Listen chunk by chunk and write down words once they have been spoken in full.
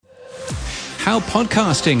How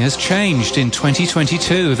podcasting has changed in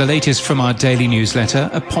 2022. The latest from our daily newsletter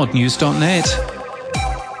at podnews.net.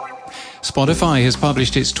 Spotify has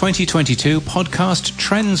published its 2022 Podcast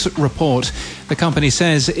Trends Report. The company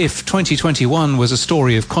says if 2021 was a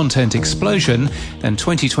story of content explosion, then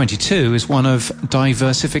 2022 is one of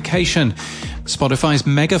diversification. Spotify's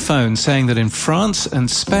megaphone saying that in France and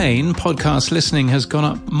Spain, podcast listening has gone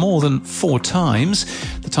up more than 4 times.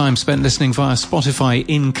 The time spent listening via Spotify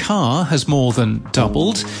in car has more than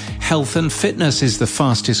doubled. Health and fitness is the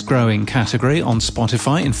fastest growing category on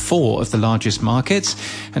Spotify in 4 of the largest markets.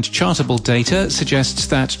 And Chartable data suggests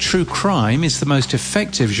that true crime is the most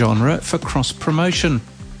effective genre for cross-promotion.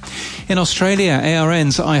 In Australia,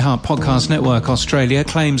 ARN's iHeart Podcast Network Australia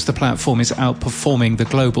claims the platform is outperforming the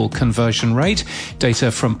global conversion rate.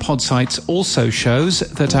 Data from Podsights also shows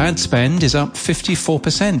that ad spend is up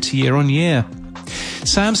 54% year on year.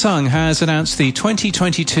 Samsung has announced the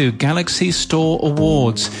 2022 Galaxy Store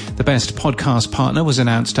Awards. The Best Podcast Partner was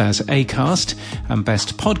announced as Acast, and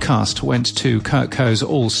Best Podcast went to Kurt Coe's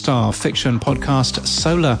all-star fiction podcast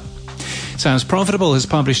Solar. Sounds Profitable has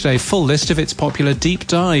published a full list of its popular deep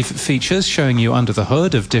dive features showing you under the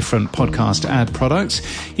hood of different podcast ad products.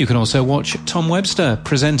 You can also watch Tom Webster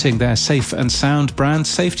presenting their safe and sound brand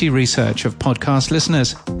safety research of podcast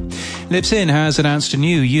listeners. Libsyn has announced a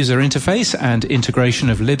new user interface and integration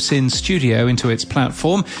of Libsyn Studio into its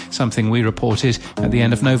platform, something we reported at the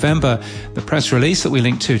end of November. The press release that we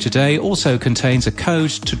linked to today also contains a code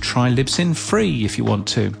to try Libsyn free if you want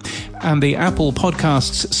to. And the Apple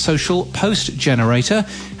Podcasts social post generator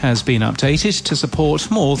has been updated to support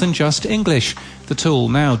more than just English. The tool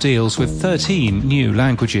now deals with 13 new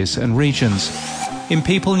languages and regions. In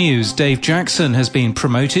People News, Dave Jackson has been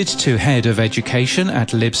promoted to Head of Education at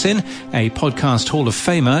Libsyn, a podcast Hall of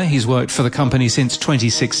Famer. He's worked for the company since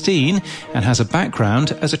 2016 and has a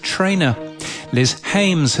background as a trainer. Liz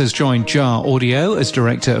Hames has joined Jar Audio as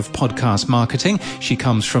Director of Podcast Marketing. She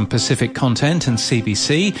comes from Pacific Content and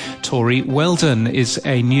CBC. Tori Weldon is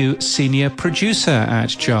a new Senior Producer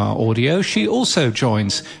at Jar Audio. She also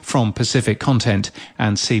joins from Pacific Content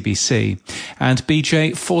and CBC. And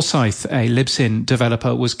BJ Forsyth, a Libsyn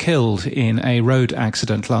developer, was killed in a road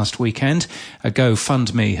accident last weekend. A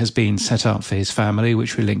GoFundMe has been set up for his family,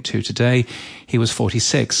 which we linked to today. He was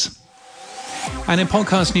 46. And in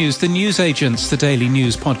podcast news, The News Agents, the daily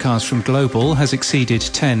news podcast from Global, has exceeded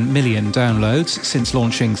 10 million downloads since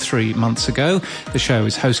launching 3 months ago. The show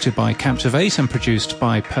is hosted by Captivate and produced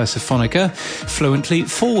by Persephonica. Fluently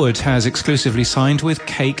Forward has exclusively signed with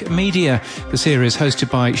Cake Media. The series,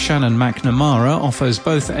 hosted by Shannon McNamara, offers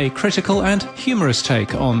both a critical and humorous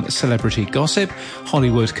take on celebrity gossip,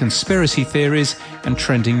 Hollywood conspiracy theories, and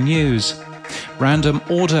trending news. Random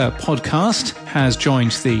Order Podcast has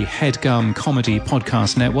joined the HeadGum Comedy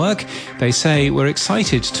Podcast Network. They say we're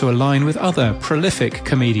excited to align with other prolific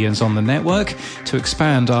comedians on the network to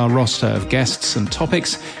expand our roster of guests and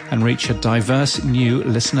topics and reach a diverse new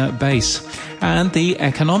listener base. And the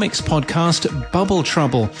economics podcast Bubble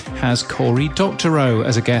Trouble has Cory Doctorow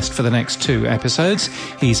as a guest for the next 2 episodes.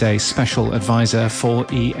 He's a special advisor for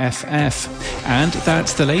EFF. And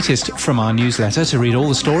that's the latest from our newsletter. To read all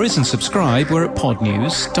the stories and subscribe, we're at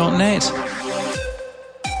podnews.net.